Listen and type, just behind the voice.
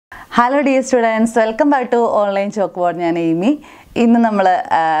Hello dear students, welcome back to online chalkboard. I am Aimy. ഇന്ന് നമ്മൾ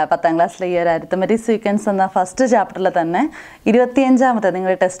 10ാം ക്ലാസ്സിലെ ഈ ഒരു അരിത്തമെറ്റിക് സീക്വൻസ് എന്ന ഫസ്റ്റ് ചാപ്റ്ററിൽ തന്നെ 25ാമത്തെ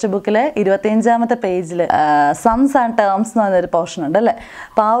നിങ്ങളുടെ ടെക്സ്റ്റ് ബുക്കിലെ 25ാമത്തെ പേജിൽ സംസ് ആൻഡ് ടേംസ് എന്ന് പറഞ്ഞൊരു പോർഷൻ ഉണ്ട് അല്ലേ.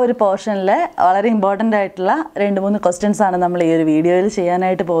 അപ്പോൾ ആ ഒരു പോർഷനിൽ വളരെ ഇമ്പോർട്ടൻ്റ് ആയിട്ടുള്ള 2-3 ക്വസ്റ്റ്യൻസ് ആണ് നമ്മൾ ഈ ഒരു വീഡിയോയിൽ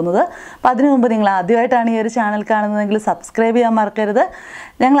ചെയ്യാനായിട്ട് പോകുന്നത്. അപ്പോൾ അതിനു മുമ്പ് നിങ്ങൾ ആദ്യമായിട്ടാണ് ഈ ഒരു ചാനൽ കാണുന്നതെങ്കിൽ സബ്സ്ക്രൈബ് ചെയ്യാൻ മറക്കരുത്.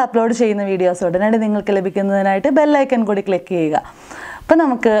 ഞങ്ങൾ അപ്ലോഡ് ചെയ്യുന്ന വീഡിയോസ് ഉടനടി നിങ്ങൾക്ക് ലഭിക്കുന്നതിനായിട്ട് ബെല്ലൈക്കൺ കൂടി ക്ലിക്ക് ചെയ്യുക. അപ്പോൾ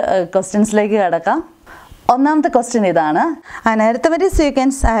നമുക്ക് ക്വസ്റ്റ്യൻസിലേക്ക് കടക്കാം. ഒന്നാമത്തെ ക്വസ്റ്റ്യൻ ഇതാണ്. An arithmetic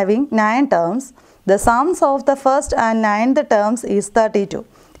sequence having 9 terms, the sums of the first and 9th terms is 32.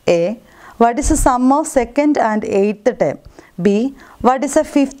 A. What is the sum of second and 8th term? B. What is the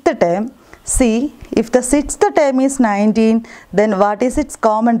 5th term? C. If the 6th term is 19, then what is its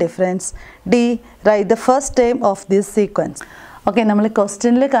common difference? D. Write the first term of this sequence. Okay, നമ്മൾ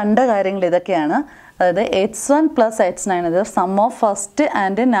ക്വസ്റ്റ്യനിൽ കണ്ട കാര്യങ്ങൾ ഇതൊക്കെയാണ്. അതായത് h1 plus h9 അത് some of first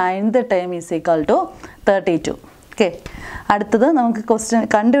and 9th term is equal to 32. Okay, അടുത്തത് നമുക്ക് question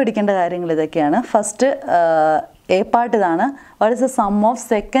കണ്ടുപിടിക്കേണ്ട കാര്യങ്ങൾ ഇതൊക്കെയാണ്. ഫസ്റ്റ് എ പാർട്ട് ഇതാണ്. What is the sum of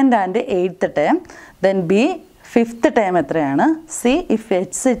second and 8th term. Then B 5th term എത്രയാണ്. C if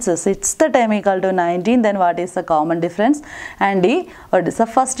h6th term equal to 19, then what is the common difference. And D what is the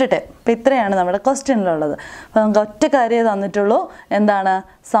first term. അപ്പോൾ ഇത്രയാണ് നമ്മുടെ ക്വസ്റ്റ്യനിലുള്ളത്. അപ്പോൾ നമുക്ക് ഒറ്റ കാര്യമേ തന്നിട്ടുള്ളൂ. എന്താണ്?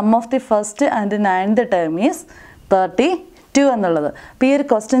 Some of the first and 9th term is 32 എന്നുള്ളത്. അപ്പോൾ ഈ ഒരു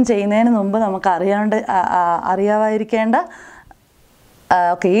ക്വസ്റ്റ്യൻ ചെയ്യുന്നതിന് മുമ്പ് നമുക്ക് അറിയാമായിരിക്കേണ്ട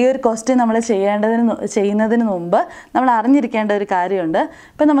ഓക്കെ, ഈ ഒരു ക്വസ്റ്റ്യൻ നമ്മൾ ചെയ്യുന്നതിന് മുമ്പ് നമ്മൾ അറിഞ്ഞിരിക്കേണ്ട ഒരു കാര്യമുണ്ട്.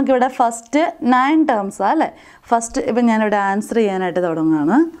 ഇപ്പം നമുക്കിവിടെ ഫസ്റ്റ് 9 ടേംസാണ് അല്ലേ. ഫസ്റ്റ് ഇപ്പം ഞാനിവിടെ ആൻസർ ചെയ്യാനായിട്ട്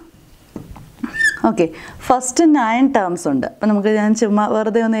തുടങ്ങുകയാണ്. ഓക്കെ, ഫസ്റ്റ് 9 ടേംസ് ഉണ്ട്. അപ്പം നമുക്ക് ഞാൻ ചുമ്മാ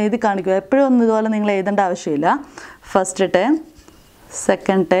വെറുതെ ഒന്ന് എഴുതി കാണിക്കുക. എപ്പോഴും ഒന്നും ഇതുപോലെ നിങ്ങൾ എഴുതേണ്ട ആവശ്യമില്ല. First term,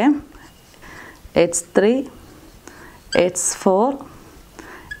 second term, h3, h4,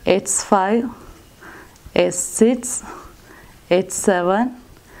 h5, h6, h7,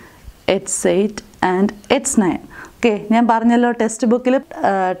 h8 and h9. Okay, ഞാൻ പറഞ്ഞല്ലോ ടെക്സ്റ്റ് ബുക്കിൽ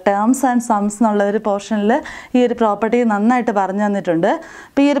ടേംസ് ആൻഡ് സംസ് എന്നുള്ള ഒരു പോർഷനിൽ ഈ ഒരു പ്രോപ്പർട്ടി നന്നായിട്ട് പറഞ്ഞു തന്നിട്ടുണ്ട്.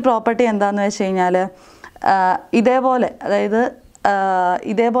 അപ്പോൾ ഈ ഒരു പ്രോപ്പർട്ടി എന്താണെന്ന് വെച്ച് കഴിഞ്ഞാൽ ഇതേപോലെ, അതായത്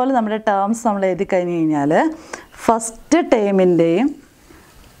ഇതേപോലെ നമ്മുടെ ടേംസ് നമ്മൾ എഴുതി കഴിഞ്ഞ് കഴിഞ്ഞാൽ ഫസ്റ്റ് ടേമിൻ്റെയും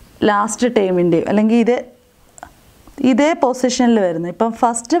ലാസ്റ്റ് ടേമിൻ്റെയും അല്ലെങ്കിൽ ഇതേ പൊസിഷനിൽ വരുന്നു. ഇപ്പം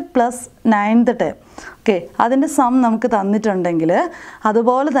first plus 9th term, okay, അതിൻ്റെ സം നമുക്ക് തന്നിട്ടുണ്ടെങ്കിൽ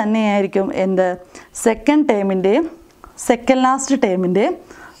അതുപോലെ തന്നെയായിരിക്കും എന്ത് സെക്കൻഡ് ടേമിൻ്റെയും സെക്കൻഡ് ലാസ്റ്റ് ടേമിൻ്റെയും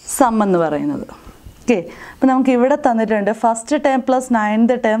സം എന്ന് പറയുന്നത്. ഓക്കെ, അപ്പം നമുക്ക് ഇവിടെ തന്നിട്ടുണ്ട് first term plus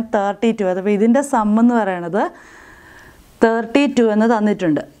 9th term 32. അപ്പോൾ ഇതിൻ്റെ സം എന്ന് പറയുന്നത് 32 എന്ന്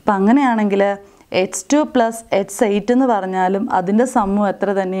തന്നിട്ടുണ്ട്. അപ്പം അങ്ങനെയാണെങ്കിൽ h2 പ്ലസ് h8 എന്ന് പറഞ്ഞാലും അതിൻ്റെ സമ്മും എത്ര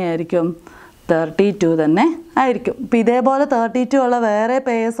തന്നെയായിരിക്കും? 32 തന്നെ ആയിരിക്കും. ഇപ്പം ഇതേപോലെ 32 ഉള്ള വേറെ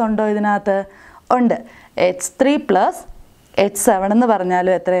പേയേഴ്സ് ഉണ്ടോ ഇതിനകത്ത്? ഉണ്ട്. h3 പ്ലസ് h7 എന്ന്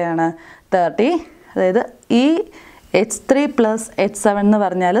പറഞ്ഞാലും എത്രയാണ്? 30. അതായത് ഈ h3 പ്ലസ് h7 എന്ന്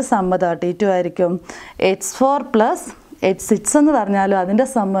പറഞ്ഞാൽ സമ്മ് 32 ആയിരിക്കും. h4 പ്ലസ് h6 എന്ന് പറഞ്ഞാലും അതിൻ്റെ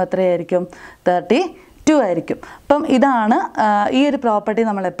സമ്മ് എത്രയായിരിക്കും? 32 ആയിരിക്കും. അപ്പം ഇതാണ് ഈ ഒരു പ്രോപ്പർട്ടി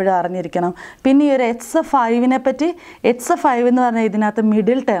നമ്മൾ എപ്പോഴും അറിഞ്ഞിരിക്കണം. പിന്നെ ഈ ഒരു h5നെ പറ്റി, h5 എന്ന് പറഞ്ഞാൽ ഇതിനകത്ത്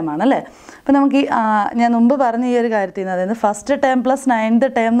മിഡിൽ ടേം ആണ് അല്ലേ. അപ്പം നമുക്ക് ഞാൻ മുമ്പ് പറഞ്ഞ ഈ ഒരു കാര്യത്തിൽ നിന്ന്, അതായത് first term plus 9th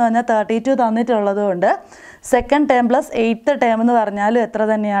term എന്ന് പറഞ്ഞാൽ 32 തന്നിട്ടുള്ളത് കൊണ്ട് second term plus 8th term എന്ന് പറഞ്ഞാലും എത്ര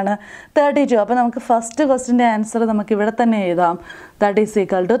തന്നെയാണ്? 32. അപ്പോൾ നമുക്ക് ഫസ്റ്റ് ക്വസ്റ്റിൻ്റെ ആൻസർ നമുക്ക് ഇവിടെ തന്നെ എഴുതാം. ദാറ്റ് ഈസ്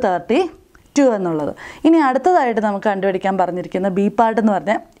ഈക്വൽ ടു 32 എന്നുള്ളത്. ഇനി അടുത്തതായിട്ട് നമുക്ക് കണ്ടുപിടിക്കാൻ പറഞ്ഞിരിക്കുന്ന ബി പാർട്ട് എന്ന്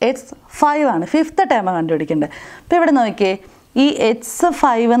പറഞ്ഞാൽ h5 ആണ്. 5th ടേമാണ് കണ്ടുപിടിക്കേണ്ടത്. അപ്പോൾ ഇവിടെ നോക്കിയേ, ഈ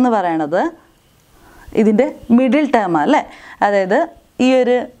h5 എന്ന് പറയണത് ഇതിൻ്റെ മിഡിൽ ടേമാണ് അല്ലേ. അതായത് ഈ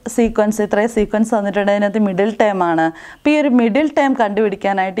ഒരു സീക്വൻസ്, ഇത്രയും സീക്വൻസ് തന്നിട്ടുണ്ട്, അതിനകത്ത് മിഡിൽ ടേമാണ്. അപ്പോൾ ഈ ഒരു മിഡിൽ ടേം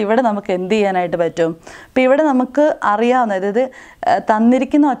കണ്ടുപിടിക്കാനായിട്ട് ഇവിടെ നമുക്ക് എന്ത് ചെയ്യാനായിട്ട് പറ്റും? അപ്പോൾ ഇവിടെ നമുക്ക് അറിയാവുന്ന, അതായത്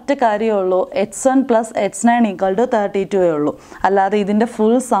തന്നിരിക്കുന്ന ഒറ്റ കാര്യമേ ഉള്ളൂ, h1 plus h9 equal to 32 ഉള്ളൂ. അല്ലാതെ ഇതിൻ്റെ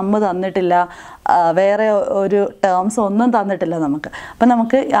ഫുൾ സമ്മ് തന്നിട്ടില്ല, വേറെ ഒരു ടേംസ് ഒന്നും തന്നിട്ടില്ല നമുക്ക്. അപ്പം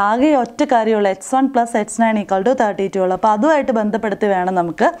നമുക്ക് ആകെ ഒറ്റ കാര്യമുള്ളൂ, h1 plus h9 equal to 32 ഉള്ളൂ. അപ്പോൾ അതുമായിട്ട് ബന്ധപ്പെടുത്തി വേണം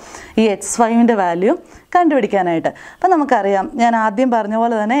നമുക്ക് ഈ h5ൻ്റെ വാല്യൂ കണ്ടുപിടിക്കാനായിട്ട്. അപ്പം നമുക്കറിയാം, ഞാൻ ആദ്യം പറഞ്ഞ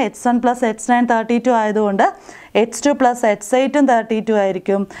പോലെ തന്നെ h1 പ്ലസ് h9 32 ആയതുകൊണ്ട് h2 പ്ലസ് h8ഉം 32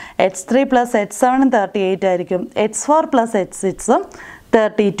 ആയിരിക്കും, h3 പ്ലസ് h7ഉം 38 ആയിരിക്കും, h4 പ്ലസ് h6ഉം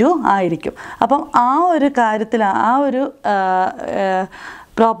 32 ആയിരിക്കും. അപ്പം ആ ഒരു കാര്യത്തിൽ ആ ഒരു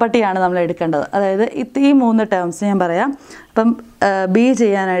പ്രോപ്പർട്ടിയാണ് നമ്മൾ എടുക്കേണ്ടത്. അതായത് ഈ 3 ടേംസ് ഞാൻ പറയാം. അപ്പം ബി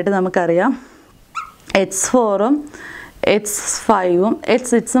ചെയ്യാനായിട്ട് നമുക്കറിയാം h4ഉം h5ഉം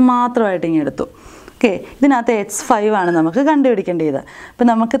h6ഉം മാത്രമായിട്ട് ഇങ്ങനെ എടുത്തു. ഓക്കെ, ഇതിനകത്ത് x5 ആണ് നമുക്ക് കണ്ടുപിടിക്കേണ്ടത്. അപ്പം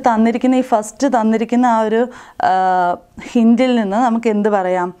നമുക്ക് തന്നിരിക്കുന്ന ഈ ഫസ്റ്റ് തന്നിരിക്കുന്ന ആ ഒരു ഹിൻറ്റിൽ നിന്ന് നമുക്ക് എന്ത്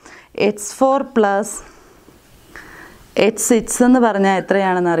പറയാം? x4 പ്ലസ് h6 എന്ന് പറഞ്ഞാൽ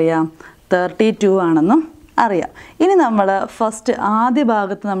എത്രയാണെന്ന് അറിയാം? 32 ആണെന്നും അറിയാം. ഇനി നമ്മൾ ഫസ്റ്റ് ആദ്യ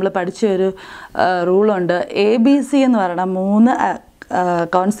ഭാഗത്ത് നമ്മൾ പഠിച്ച ഒരു റൂളുണ്ട്. ABC എന്ന് പറയുന്ന 3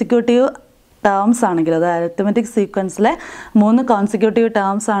 കോൺസിക്യൂട്ടീവ് ടേംസ് ആണെങ്കിൽ, അത് അരിത്മെറ്റിക് സീക്വൻസിലെ 3 കോൺസിക്യൂട്ടീവ്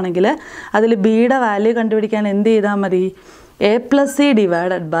ടേംസ് ആണെങ്കിൽ അതിൽ ബിയുടെ വാല്യൂ കണ്ടുപിടിക്കാൻ എന്ത് ചെയ്താൽ മതി? a+c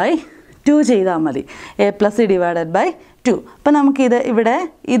ഡിവൈഡഡ് ബൈ 2 ചെയ്താൽ മതി. a+c divided by 2. അപ്പം നമുക്കിത് ഇവിടെ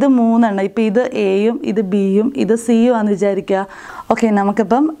ഇത് 3 എണ്ണം, ഇപ്പം ഇത് എയും ഇത് ബിയും ഇത് സിയും ആണെന്ന് വിചാരിക്കുക. ഓക്കെ,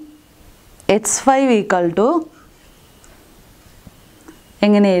 നമുക്കിപ്പം h5 ഈക്വൽ ടു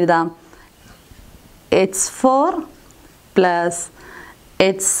എങ്ങനെ എഴുതാം? h4 plus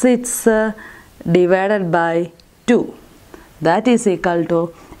h6 divided by 2. That is equal to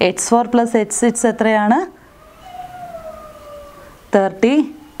h4 plus h6 എത്രയാണ്?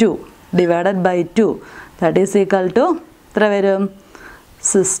 32 divided by 2. That is equal to എത്ര വരും?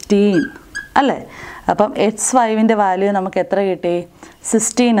 16 അല്ലേ? അപ്പം h5ൻ്റെ വാല്യൂ നമുക്ക് എത്ര കിട്ടി?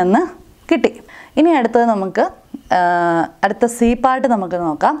 16 എന്ന് കിട്ടി. ഇനി അടുത്തത് നമുക്ക് അടുത്ത സി പാർട്ട് നമുക്ക്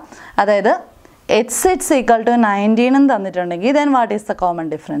നോക്കാം. അതായത് h6 ഈക്വൽ ടു 19 എന്ന് തന്നിട്ടുണ്ടെങ്കിൽ then what is the common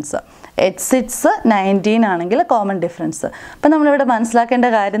difference? h6 19 ആണെങ്കിൽ കോമൺ ഡിഫറൻസ്. അപ്പം നമ്മളിവിടെ മനസ്സിലാക്കേണ്ട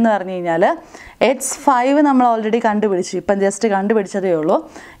കാര്യം എന്ന് പറഞ്ഞു കഴിഞ്ഞാൽ h5 നമ്മൾ ഓൾറെഡി കണ്ടുപിടിച്ചു, ഇപ്പം ജസ്റ്റ് കണ്ടുപിടിച്ചതേ ഉള്ളൂ.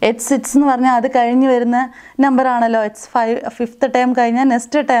 h6 എന്ന് പറഞ്ഞാൽ അത് കഴിഞ്ഞ് വരുന്ന നമ്പറാണല്ലോ. h5 ഫിഫ്ത്ത് ടേം കഴിഞ്ഞാൽ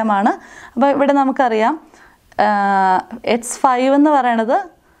നെക്സ്റ്റ് ടേം ആണ്. അപ്പോൾ ഇവിടെ നമുക്കറിയാം h5 എന്ന് പറയണത്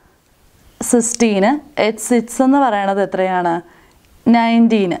 16, h6 എന്ന് പറയണത് എത്രയാണ്?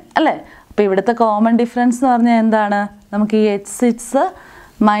 19 അല്ലേ? അപ്പോൾ ഇവിടുത്തെ കോമൺ ഡിഫറൻസ് എന്ന് പറഞ്ഞാൽ എന്താണ്? നമുക്ക് ഈ h6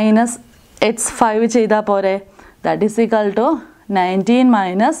 മൈനസ് h5 ചെയ്താൽ പോരെ? That is equal to 19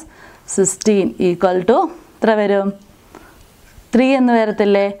 minus 16 equal to എത്ര വരും? 3 എന്ന്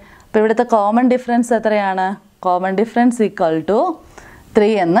വരത്തില്ലേ? അപ്പോൾ ഇവിടുത്തെ കോമൺ ഡിഫറൻസ് എത്രയാണ്? കോമൺ ഡിഫറൻസ് ഈക്വൽ ടു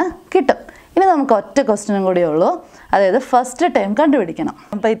 3 എന്ന് കിട്ടും. ഇനി നമുക്ക് ഒറ്റ ക്വസ്റ്റ്യനും കൂടിയേ ഉള്ളൂ, അതായത് ഫസ്റ്റ് ടൈം കണ്ടുപിടിക്കണം.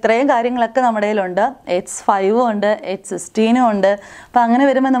 അപ്പോൾ ഇത്രയും കാര്യങ്ങളൊക്കെ നമ്മുടെ കയ്യിലുണ്ട്. h5 ഉണ്ട്, h16 ഉണ്ട്. അപ്പോൾ അങ്ങനെ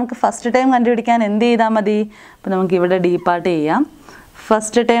വരുമ്പോൾ നമുക്ക് ഫസ്റ്റ് ടൈം കണ്ടുപിടിക്കാൻ എന്ത് ചെയ്താൽ മതി? അപ്പോൾ നമുക്ക് ഇവിടെ ഡി പാർട്ട് ചെയ്യാം.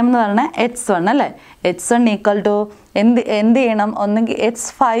 ഫസ്റ്റ് ടൈം എന്ന് പറഞ്ഞാൽ h1 അല്ലേ? h1 ഈക്വൽ ടു എന്ത് ചെയ്യണം? ഒന്നെങ്കിൽ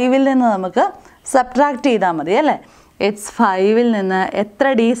h5ൽ നിന്ന് നമുക്ക് സബ്ട്രാക്ട് ചെയ്താൽ മതി അല്ലേ? h5ൽ നിന്ന് എത്ര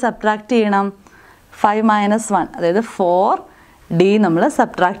ഡി സബ്ട്രാക്ട് ചെയ്യണം? 5 - 1, അതായത് 4d നമ്മൾ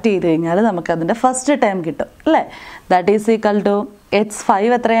സബ്ട്രാക്ട് ചെയ്ത് കഴിഞ്ഞാൽ നമുക്കതിൻ്റെ ഫസ്റ്റ് ടൈം കിട്ടും അല്ലേ? That is equal to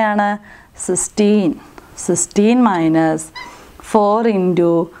h5 എത്രയാണ്? 16 മൈനസ് 4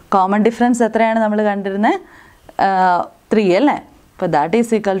 ഇൻറ്റു കോമൺ ഡിഫറൻസ് എത്രയാണ് നമ്മൾ കണ്ടിരുന്നത്? 3 അല്ലേ? അപ്പോൾ that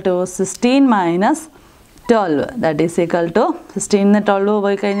is equal to 16 minus 12. That is equal to 16 12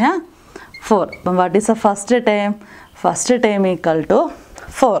 പോയി കഴിഞ്ഞാൽ 4. അപ്പം what is A first time? First time equal to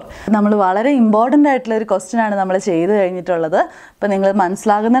 4. നമ്മൾ വളരെ ഇമ്പോർട്ടൻ്റ് ആയിട്ടുള്ള ഒരു ക്വസ്റ്റ്യൻ ആണ് നമ്മൾ ചെയ്ത് കഴിഞ്ഞിട്ടുള്ളത്. അപ്പോൾ നിങ്ങൾ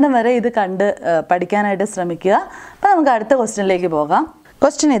മനസ്സിലാകുന്നതിന് വരെ ഇത് കണ്ട് പഠിക്കാനായിട്ട് ശ്രമിക്കുക. അപ്പോൾ നമുക്ക് അടുത്ത ക്വസ്റ്റ്യനിലേക്ക് പോകാം.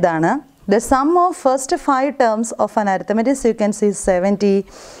 ക്വസ്റ്റ്യൻ ഇതാണ്: The sum of first 5 terms of an arithmetic sequence is 70.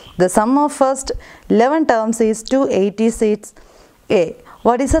 The sum of first 11 terms is 286. A.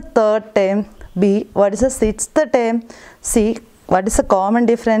 What is the third term? B. What is the sixth term? C. What is the common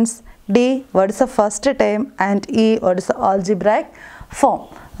difference? D. What is the first term? And E. What is the algebraic form?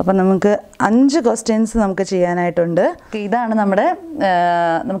 അപ്പോൾ നമുക്ക് 5 questions നമുക്ക് ചെയ്യാനായിട്ടുണ്ട്. ഇതാണ് നമ്മുടെ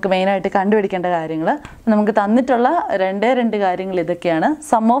നമുക്ക് മെയിനായിട്ട് കണ്ടുപിടിക്കേണ്ട കാര്യങ്ങൾ. നമുക്ക് തന്നിട്ടുള്ള 2 കാര്യങ്ങൾ ഇതൊക്കെയാണ്.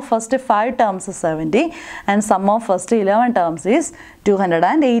 Some of first 5 terms 70 and some of first 11 terms is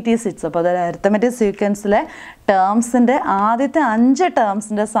 286. അപ്പോൾ അതായത് അരിത്തമെറ്റിക് സീക്വൻസിലെ ടേംസിൻ്റെ ആദ്യത്തെ 5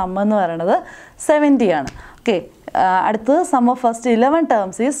 ടേംസിൻ്റെ സം എന്ന് പറയുന്നത് 70 ആണ്. ഓക്കെ, അടുത്തത് some of first 11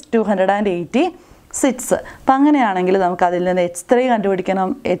 terms is 286. അപ്പം അങ്ങനെയാണെങ്കിൽ നമുക്ക് അതിൽ നിന്ന് h3 കണ്ടുപിടിക്കണം,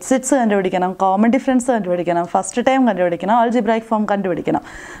 h6 കണ്ടുപിടിക്കണം, കോമൺ ഡിഫറൻസ് കണ്ടുപിടിക്കണം, ഫസ്റ്റ് ടൈം കണ്ടുപിടിക്കണം, ആൾജിബ്രായിക് ഫോം കണ്ടുപിടിക്കണം.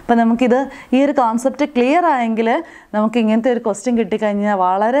 അപ്പം നമുക്കിത് ഈ ഒരു കോൺസെപ്റ്റ് ക്ലിയർ ആയെങ്കിൽ നമുക്ക് ഇങ്ങനത്തെ ഒരു ക്വസ്റ്റ്യൻ കിട്ടിക്കഴിഞ്ഞാൽ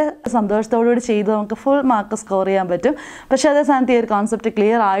വളരെ സന്തോഷത്തോടുകൂടി ചെയ്ത് നമുക്ക് ഫുൾ മാർക്ക് സ്കോർ ചെയ്യാൻ പറ്റും. പക്ഷേ അതേ സ്ഥാനത്ത് ഈ ഒരു കോൺസെപ്റ്റ്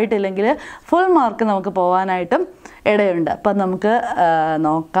ക്ലിയർ ആയിട്ടില്ലെങ്കിൽ ഫുൾ മാർക്ക് നമുക്ക് പോകാനായിട്ടും ഇടയുണ്ട്. അപ്പം നമുക്ക്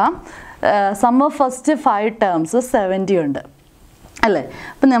നോക്കാം. സം ഓഫ് ഫസ്റ്റ് 5 ടേംസ് 70 ഉണ്ട് അല്ലേ?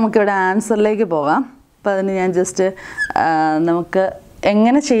 അപ്പം നമുക്കിവിടെ ആൻസറിലേക്ക് പോകാം. അപ്പോൾ അതിന് ഞാൻ ജസ്റ്റ് നമുക്ക്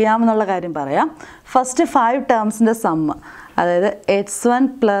എങ്ങനെ ചെയ്യാമെന്നുള്ള കാര്യം പറയാം. ഫസ്റ്റ് 5 ടേംസിൻ്റെ സമ്മ്, അതായത് h1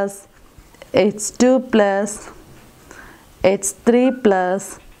 plus h2 plus h3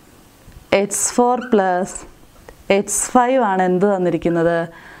 plus h4 plus h5 ആണ് എന്ത് തന്നിരിക്കുന്നത്?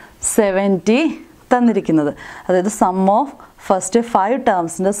 70 തന്നിരിക്കുന്നത്. അതായത് some of first 5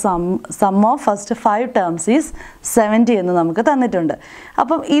 ടേംസിൻ്റെ some of first 5 terms is 70 എന്ന് നമുക്ക് തന്നിട്ടുണ്ട്.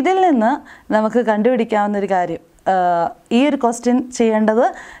 അപ്പം ഇതിൽ നിന്ന് നമുക്ക് കണ്ടുപിടിക്കാവുന്നൊരു കാര്യം, ഈ ഒരു ക്വസ്റ്റ്യൻ ചെയ്യേണ്ടത്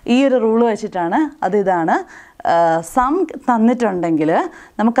ഈ ഒരു റൂൾ വെച്ചിട്ടാണ്. ഇതാണ്, സം തന്നിട്ടുണ്ടെങ്കിൽ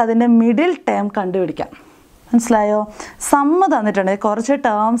നമുക്കതിൻ്റെ മിഡിൽ ടേം കണ്ടുപിടിക്കാം. മനസ്സിലായോ? സമ്മ് തന്നിട്ടുണ്ടെങ്കിൽ, കുറച്ച്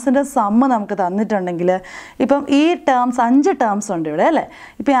ടേംസിൻ്റെ സമ്മ് നമുക്ക് തന്നിട്ടുണ്ടെങ്കിൽ, ഇപ്പം ഈ ടേംസ് 5 ടേംസ് ഉണ്ട് ഇവിടെ അല്ലേ.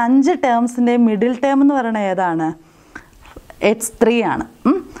 ഇപ്പം ഈ 5 ടേംസിൻ്റെ മിഡിൽ ടേം എന്ന് പറയുന്നത് ഏതാണ്? h3 ആണ്.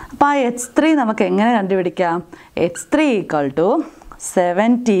 അപ്പോൾ ആ h3 നമുക്ക് എങ്ങനെ കണ്ടുപിടിക്കാം? h3 =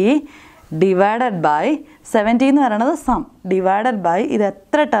 70 ഡിവൈഡഡ് ബൈ 70 എന്ന് പറയുന്നത് സം ഡിവൈഡഡ് ബൈ ഇത്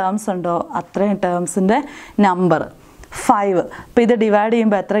എത്ര ടേംസ് ഉണ്ടോ അത്രയും ടേംസിൻ്റെ നമ്പർ 5. അപ്പോൾ ഇത് ഡിവൈഡ്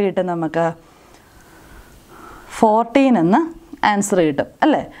ചെയ്യുമ്പോൾ എത്ര കിട്ടും? നമുക്ക് 14 എന്ന് ആൻസർ കിട്ടും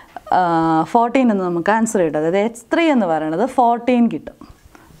അല്ലേ. 14 എന്ന് നമുക്ക് ആൻസർ കിട്ടും. അതായത് h3 എന്ന് പറയുന്നത് 14 കിട്ടും.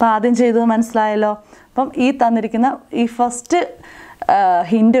 അപ്പോൾ ആദ്യം ചെയ്തത് മനസ്സിലായല്ലോ. അപ്പം ഈ തന്നിരിക്കുന്ന ഈ ഫസ്റ്റ്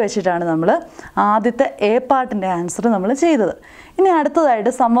ഹിൻഡ് വെച്ചിട്ടാണ് നമ്മൾ ആദ്യത്തെ എ പാർട്ടിൻ്റെ ആൻസർ നമ്മൾ ചെയ്തത്. ഇനി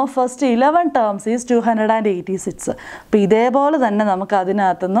അടുത്തതായിട്ട് some of first 11 terms is 286. അപ്പോൾ ഇതേപോലെ തന്നെ നമുക്ക്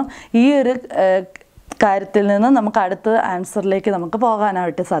അതിനകത്തുനിന്നും ഈ ഒരു കാര്യത്തിൽ നിന്ന് നമുക്ക് അടുത്ത ആൻസറിലേക്ക് നമുക്ക്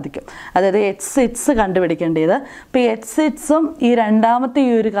പോകാനായിട്ട് സാധിക്കും. അതായത് h6 കണ്ടുപിടിക്കേണ്ടത്. അപ്പോൾ h6ഉം ഈ രണ്ടാമത്തെ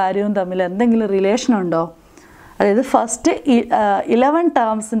ഈ ഒരു കാര്യവും തമ്മിൽ എന്തെങ്കിലും റിലേഷൻ ഉണ്ടോ? അതായത് ഫസ്റ്റ് 11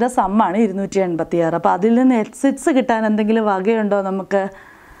 ടേംസിൻ്റെ സമ്മാണ് 286. അപ്പോൾ അതിൽ നിന്ന് h6 കിട്ടാൻ എന്തെങ്കിലും വകയുണ്ടോ നമുക്ക്?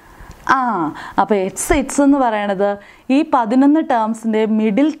 അപ്പോൾ h6 എന്ന് പറയണത് ഈ 11 ടേംസിൻ്റെ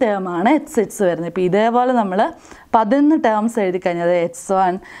മിഡിൽ ടേമാണ് h6 വരുന്നത്. ഇപ്പോൾ ഇതേപോലെ നമ്മൾ 11 ടേംസ് എഴുതി കഴിഞ്ഞത്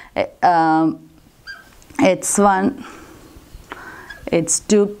h1,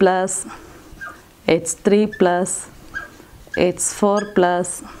 h2 plus h3 plus h4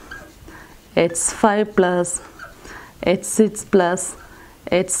 plus h5 plus h6 plus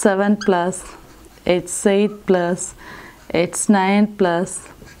h7 plus h8 plus h9 plus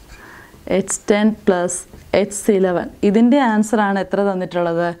h10 plus h11. ഇതിൻ്റെ ആൻസറാണ് എത്ര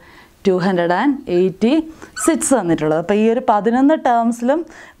തന്നിട്ടുള്ളത്? 286 തന്നിട്ടുള്ളത്. അപ്പോൾ ഈ ഒരു 11 ടേംസിലും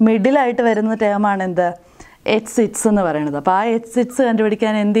മിഡിലായിട്ട് വരുന്ന ടേമാണ് എന്ത്? h6 എന്ന് പറയുന്നത്. അപ്പോൾ ആ h6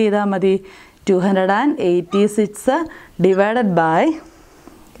 കണ്ടുപിടിക്കാൻ എന്ത് ചെയ്താൽ മതി? 286 ഡിവൈഡഡ് ബൈ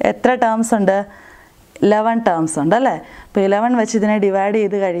എത്ര ടേംസ് ഉണ്ട്? 11 ടേംസ് ഉണ്ട് അല്ലേ. അപ്പോൾ 11 വെച്ച് ഇതിനെ ഡിവൈഡ്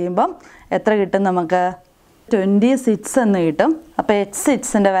ചെയ്ത് കഴിയുമ്പം എത്ര കിട്ടും നമുക്ക്? 26 എന്ന് കിട്ടും. അപ്പോൾ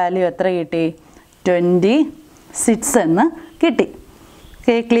h6ൻ്റെ വാല്യൂ എത്ര കിട്ടി? 26 എന്ന് കിട്ടി.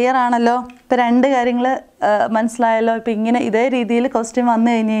 ഓക്കെ, ക്ലിയർ ആണല്ലോ. ഇപ്പോൾ രണ്ട് കാര്യങ്ങൾ മനസ്സിലായല്ലോ. ഇപ്പോൾ ഇങ്ങനെ ഇതേ രീതിയിൽ ക്വസ്റ്റ്യൻ വന്നു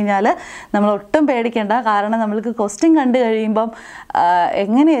കഴിഞ്ഞ് കഴിഞ്ഞാൽ നമ്മൾ ഒട്ടും പേടിക്കേണ്ട. കാരണം നമ്മൾക്ക് ക്വസ്റ്റ്യൻ കണ്ടു കഴിയുമ്പം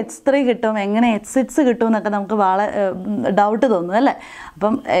എങ്ങനെ h3 കിട്ടും, എങ്ങനെ h6 കിട്ടും എന്നൊക്കെ നമുക്ക് ഡൗട്ട് തോന്നും അല്ലേ.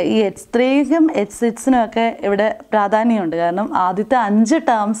 അപ്പം ഈ h3ക്കും h6നും ഒക്കെ ഇവിടെ പ്രാധാന്യമുണ്ട്. കാരണം ആദ്യത്തെ 5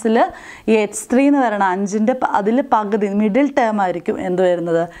 ടേംസിൽ ഈ h3 എന്ന് പറയണം 5ൻ്റെ അതിൽ പകുതി മിഡിൽ ടേം ആയിരിക്കും എന്ത്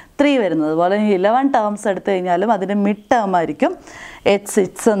വരുന്നത്? 3 വരുന്നത്. അതുപോലെ 11 ടേംസ് എടുത്തു കഴിഞ്ഞാലും അതിൻ്റെ മിഡ് ടേം ആയിരിക്കും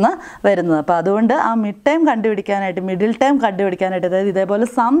h6 എന്ന് വരുന്നത്. അപ്പോൾ അതുകൊണ്ട് ആ മിഡ് ടൈം കണ്ടുപിടിക്കാനായിട്ട്, മിഡിൽ ടൈം കണ്ടുപിടിക്കാനായിട്ട്, അതായത് ഇതേപോലെ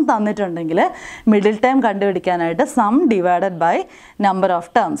സം തന്നിട്ടുണ്ടെങ്കിൽ മിഡിൽ ടൈം കണ്ടുപിടിക്കാനായിട്ട് some divided by number of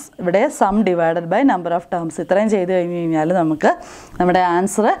terms, ഇവിടെ some divided by number of terms ഇത്രയും ചെയ്ത് കഴിഞ്ഞ് കഴിഞ്ഞാൽ നമുക്ക് നമ്മുടെ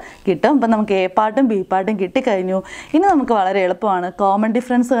ആൻസർ കിട്ടും. അപ്പം നമുക്ക് എ പാർട്ടും ബി പാർട്ടും കിട്ടിക്കഴിഞ്ഞു. ഇനി നമുക്ക് വളരെ എളുപ്പമാണ്. കോമൺ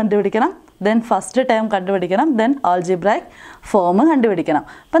ഡിഫറൻസ് കണ്ടുപിടിക്കണം, ദെൻ ഫസ്റ്റ് ടൈം കണ്ടുപിടിക്കണം, ദെൻ ആൾജിബ്രായിക് ഫോം കണ്ടുപിടിക്കണം.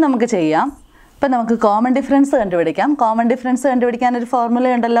 അപ്പം നമുക്ക് ചെയ്യാം. ഇപ്പം നമുക്ക് കോമൺ ഡിഫറൻസ് കണ്ടുപിടിക്കാം. കോമൺ ഡിഫറൻസ് കണ്ടുപിടിക്കാൻ ഒരു ഫോർമുല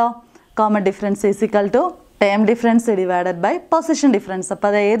ഉണ്ടല്ലോ. Common difference is equal to term difference divided by position difference. അപ്പോൾ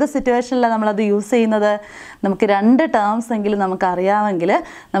അത് ഏത് സിറ്റുവേഷനിലാണ് നമ്മളത് യൂസ് ചെയ്യുന്നത്? നമുക്ക് 2 ടേംസ് എങ്കിലും നമുക്ക് അറിയാമെങ്കിൽ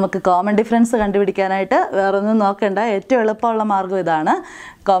നമുക്ക് കോമൺ ഡിഫറൻസ് കണ്ടുപിടിക്കാനായിട്ട് വേറൊന്നും നോക്കേണ്ട. ഏറ്റവും എളുപ്പമുള്ള മാർഗ്ഗം ഇതാണ്.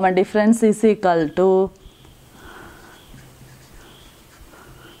 Common difference is equal to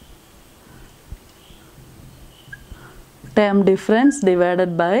term difference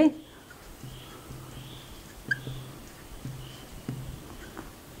divided by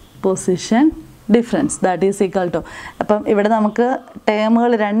position difference that is equal to. അപ്പം ഇവിടെ നമുക്ക്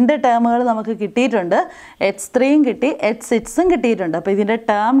ടേമുകൾ 2 ടേമുകൾ നമുക്ക് കിട്ടിയിട്ടുണ്ട്. h3യും കിട്ടി, h6ഉം കിട്ടിയിട്ടുണ്ട്. അപ്പോൾ ഇതിൻ്റെ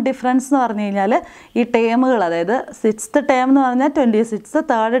ടേം ഡിഫറൻസ് എന്ന് പറഞ്ഞു കഴിഞ്ഞാൽ ഈ ടേമുകൾ, അതായത് 6th ടേം എന്ന് പറഞ്ഞാൽ 26,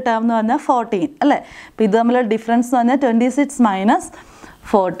 3rd ടേം എന്ന് പറഞ്ഞാൽ 14 അല്ലേ. അപ്പോൾ ഇത് തമ്മിലുള്ള ഡിഫറൻസ് എന്ന് പറഞ്ഞാൽ 26 മൈനസ്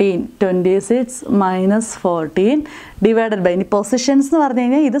 14 ഡിവൈഡഡ് ബൈ, ഇനി പൊസിഷൻസ് എന്ന് പറഞ്ഞു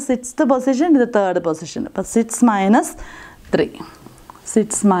കഴിഞ്ഞാൽ ഇത് 6th പൊസിഷൻ, ഇത് 3rd പൊസിഷൻ. അപ്പോൾ 6 minus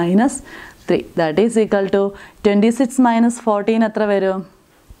 3 that is equal to 26 minus 14 എത്ര വരും?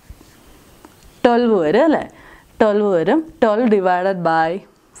 12 വരും അല്ലേ. 12 വരും. 12 ഡിവൈഡഡ് ബൈ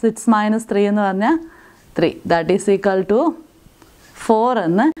 6 മൈനസ് 3 എന്ന് പറഞ്ഞാൽ 3 ദാറ്റ് ഈസ് ഈക്വൽ ടു 4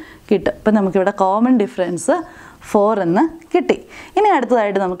 എന്ന് കിട്ടും. അപ്പം നമുക്കിവിടെ കോമൺ ഡിഫറൻസ് 4 എന്ന് കിട്ടി. ഇനി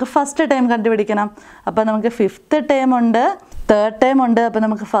അടുത്തതായിട്ട് നമുക്ക് ഫസ്റ്റ് ടൈം കണ്ടുപിടിക്കണം. അപ്പോൾ നമുക്ക് ഫിഫ്ത്ത് ടൈം ഉണ്ട്, തേർഡ് ടൈം ഉണ്ട്. അപ്പോൾ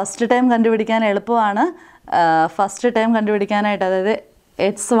നമുക്ക് ഫസ്റ്റ് ടൈം കണ്ടുപിടിക്കാൻ എളുപ്പമാണ്. ഫസ്റ്റ് ടൈം കണ്ടുപിടിക്കാനായിട്ട്, അതായത്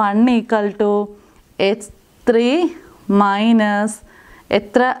h1 equal to h3 minus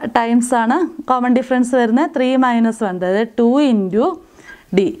എത്ര ടൈംസ് ആണ് കോമൺ ഡിഫറൻസ് വരുന്നത്? 3 - 1, അതായത് 2 into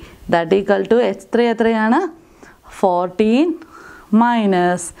D that equal to h3 എത്രയാണ്? 14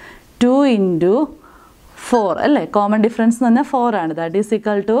 മൈനസ് 2 ഇൻറ്റു 4 അല്ലേ? കോമൺ ഡിഫറൻസ് എന്ന് പറഞ്ഞാൽ 4 ആണ്. That is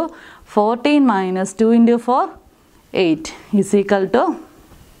equal to 14 minus 2 into 4 8 is equal to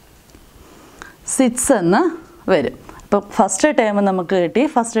 6 എന്ന് വരും. അപ്പോൾ ഫസ്റ്റ് ടൈം നമുക്ക് കിട്ടി.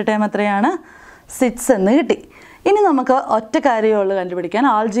 ഫസ്റ്റ് ടൈം എത്രയാണ്? 6 എന്ന് കിട്ടി. ഇനി നമുക്ക് ഒറ്റ കാര്യമുള്ളൂ കണ്ടുപിടിക്കാൻ,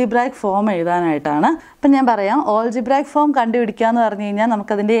 ആൾജിബ്രായിക് ഫോം എഴുതാനായിട്ടാണ്. അപ്പം ഞാൻ പറയാം, ആൾജിബ്രായിക് ഫോം കണ്ടുപിടിക്കുക എന്ന് പറഞ്ഞു കഴിഞ്ഞാൽ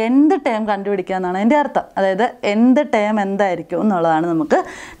നമുക്കതിൻ്റെ എന്ത് ടേം കണ്ടുപിടിക്കുക എന്നാണ് എൻ്റെ അർത്ഥം. അതായത് എന്ത് ടേം എന്തായിരിക്കും എന്നുള്ളതാണ് നമുക്ക്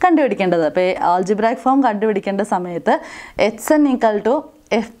കണ്ടുപിടിക്കേണ്ടത്. അപ്പോൾ ആൾജിബ്രായിക് ഫോം കണ്ടുപിടിക്കേണ്ട സമയത്ത് hn equal to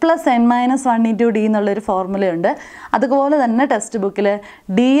f plus n minus 1 into D എന്നുള്ളൊരു ഫോർമുലയുണ്ട്. അതുപോലെ തന്നെ ടെക്സ്റ്റ് ബുക്കിൽ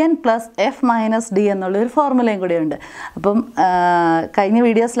dn plus F minus D എന്നുള്ളൊരു ഫോർമുലയും കൂടിയുണ്ട്. അപ്പം കഴിഞ്ഞ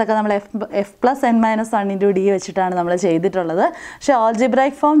വീഡിയോസിലൊക്കെ നമ്മൾ F plus n minus 1 into D വെച്ചിട്ടാണ് നമ്മൾ ചെയ്തിട്ടുള്ളത്. പക്ഷേ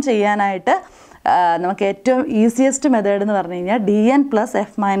ആൾജിബ്രായിക് ഫോം ചെയ്യാനായിട്ട് നമുക്ക് ഏറ്റവും ഈസിയസ്റ്റ് മെത്തേഡ് എന്ന് പറഞ്ഞു കഴിഞ്ഞാൽ dn plus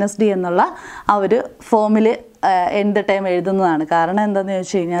F minus D എന്നുള്ള ആ ഒരു ഫോമിൽ എന്ത് ടൈം എഴുതുന്നതാണ്. കാരണം എന്താണെന്ന്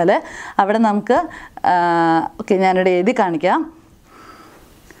ചോദിച്ചു കഴിഞ്ഞാൽ അവിടെ നമുക്ക് ഓക്കെ ഞാനിവിടെ എഴുതി കാണിക്കാം.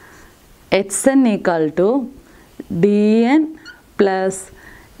 hn equal to dn plus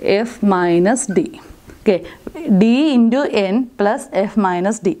F minus D. Okay, D into N plus F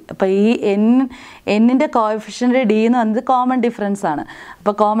minus D. അപ്പോൾ ഈ എന്നിൻ്റെ കോഎഫിഷ്യൻ്റ് ഡി എന്ന് പറയുന്നത് കോമൺ ഡിഫറൻസ് ആണ്.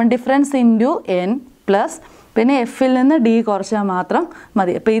 അപ്പോൾ common difference into N plus പിന്നെ എഫിൽ നിന്ന് ഡി കുറച്ചാൽ മാത്രം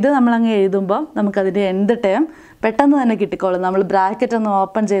മതി. അപ്പോൾ ഇത് നമ്മളങ്ങ് എഴുതുമ്പോൾ നമുക്കതിൻ്റെ എന്ത് ടേം പെട്ടെന്ന് തന്നെ കിട്ടിക്കോളും. നമ്മൾ ബ്രാക്കറ്റ് ഒന്ന്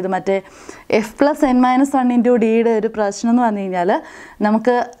ഓപ്പൺ ചെയ്ത് മറ്റേ F plus n minus 1 into ഡിയുടെ ഒരു പ്രശ്നം എന്ന് പറഞ്ഞു കഴിഞ്ഞാൽ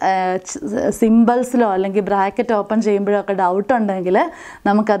നമുക്ക് സിമ്പിൾസിലോ അല്ലെങ്കിൽ ബ്രാക്കറ്റ് ഓപ്പൺ ചെയ്യുമ്പോഴോ ഒക്കെ ഡൗട്ട് ഉണ്ടെങ്കിൽ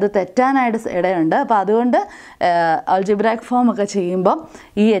നമുക്കത് തെറ്റാനായിട്ട് ഇടയുണ്ട്. അപ്പോൾ അതുകൊണ്ട് ആൾജിബ്രായിക് ഫോം ഒക്കെ ചെയ്യുമ്പോൾ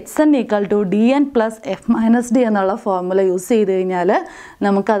ഈ hn equal to dn plus F minus D എന്നുള്ള ഫോർമുല യൂസ് ചെയ്ത് കഴിഞ്ഞാൽ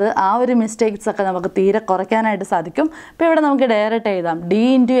നമുക്കത് ആ ഒരു മിസ്റ്റേക്സ് ഒക്കെ നമുക്ക് തീരെ കുറയ്ക്കാനായിട്ട് സാധിക്കും. ഇപ്പോൾ ഇവിടെ നമുക്ക് ഡയറക്റ്റ് എഴുതാം. ഡി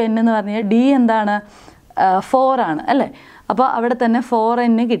ഇൻറ്റു എൻ എന്ന് പറഞ്ഞാൽ ഡി എന്താണ്? 4 ആണ് അല്ലേ? അപ്പോൾ അവിടെ തന്നെ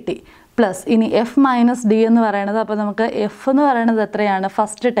 4n കിട്ടി. പ്ലസ് ഇനി എഫ് മൈനസ് ഡി എന്ന് പറയണത്, അപ്പോൾ നമുക്ക് എഫ് എന്ന് പറയണത് എത്രയാണ്?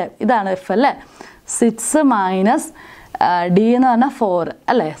 ഫസ്റ്റ് ടൈം ഇതാണ് എഫ് അല്ലേ? 6 മൈനസ് ഡി എന്ന് പറഞ്ഞാൽ 4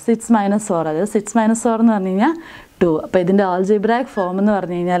 അല്ലേ? 6 മൈനസ് 4, അതായത് 6 മൈനസ് 4 എന്ന് പറഞ്ഞു കഴിഞ്ഞാൽ 2. അപ്പോൾ ഇതിൻ്റെ ആൾജിബ്രായിക് ഫോം എന്ന്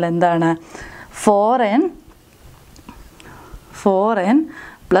പറഞ്ഞു കഴിഞ്ഞാൽ എന്താണ്? 4n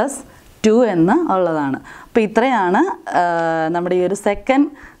പ്ലസ് 2 എന്ന് ഉള്ളതാണ്. അപ്പോൾ ഇത്രയാണ് നമ്മുടെ ഈ ഒരു സെക്കൻഡ്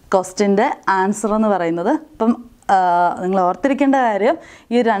ക്വസ്റ്റ്യൻ്റെ ആൻസർ എന്ന് പറയുന്നത്. അപ്പം നിങ്ങൾ ഓർത്തിരിക്കേണ്ട കാര്യം,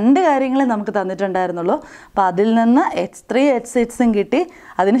 ഈ 2 കാര്യങ്ങളെ നമുക്ക് തന്നിട്ടുണ്ടായിരുന്നുള്ളൂ. അപ്പോൾ അതിൽ നിന്ന് h3 h6 കിട്ടി.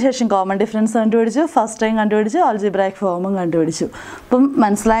 അതിനുശേഷം കോമൺ ഡിഫറൻസ് കണ്ടുപിടിച്ചു, ഫസ്റ്റ് ടൈം കണ്ടുപിടിച്ചു, ആൾജിബ്രായിക് ഫോമും കണ്ടുപിടിച്ചു. അപ്പം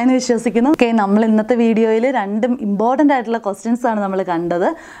മനസ്സിലായെന്ന് വിശ്വസിക്കുന്നു. ഓക്കെ, നമ്മൾ ഇന്നത്തെ വീഡിയോയിൽ 2 ഇമ്പോർട്ടൻ്റ് ആയിട്ടുള്ള ക്വസ്റ്റ്യൻസ് ആണ് നമ്മൾ കണ്ടത്.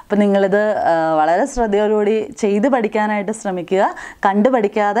 അപ്പം നിങ്ങളിത് വളരെ ശ്രദ്ധയോടുകൂടി ചെയ്ത് പഠിക്കാനായിട്ട് ശ്രമിക്കുക. കണ്ടു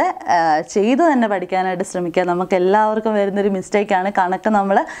പഠിക്കാതെ ചെയ്ത് തന്നെ പഠിക്കാനായിട്ട് ശ്രമിക്കുക. നമുക്ക് എല്ലാവർക്കും വരുന്നൊരു മിസ്റ്റേക്കാണ്, കണക്ക്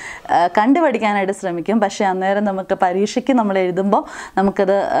നമ്മൾ കണ്ടു പഠിക്കാനായിട്ട് ശ്രമിക്കും, പക്ഷേ അന്നേരം നമുക്ക് പരീക്ഷയ്ക്ക് നമ്മൾ എഴുതുമ്പോൾ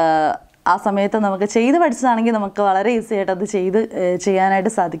നമുക്കത് ആ സമയത്ത് നമുക്ക് ചെയ്ത് പഠിച്ചതാണെങ്കിൽ നമുക്ക് വളരെ ഈസി ആയിട്ട് അത്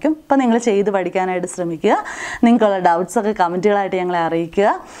ചെയ്യാനായിട്ട് സാധിക്കും. അപ്പോൾ നിങ്ങൾ ചെയ്ത് പഠിക്കാനായിട്ട് ശ്രമിക്കുക. നിങ്ങൾക്കുള്ള ഡൗട്ട്സൊക്കെ കമൻറ്റുകളായിട്ട് ഞങ്ങളെ അറിയിക്കുക.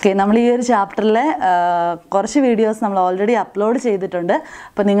 ഓക്കെ, നമ്മൾ ഈ ഒരു ചാപ്റ്ററിലെ കുറച്ച് വീഡിയോസ് നമ്മൾ ഓൾറെഡി അപ്ലോഡ് ചെയ്തിട്ടുണ്ട്.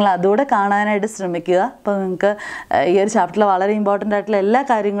 അപ്പോൾ നിങ്ങൾ അതുകൂടെ കാണാനായിട്ട് ശ്രമിക്കുക. അപ്പോൾ നിങ്ങൾക്ക് ഈ ഒരു ചാപ്റ്ററിൽ വളരെ ഇമ്പോർട്ടൻ്റ് ആയിട്ടുള്ള എല്ലാ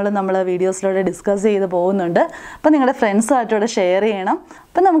കാര്യങ്ങളും നമ്മൾ വീഡിയോസിലൂടെ ഡിസ്കസ് ചെയ്ത് പോകുന്നുണ്ട്. അപ്പോൾ നിങ്ങളുടെ ഫ്രണ്ട്സുമായിട്ടൂടെ ഷെയർ ചെയ്യണം.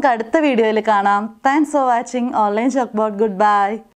 അപ്പോൾ നമുക്ക് അടുത്ത വീഡിയോയിൽ കാണാം. Thanks for watching online chalk board. Good bye.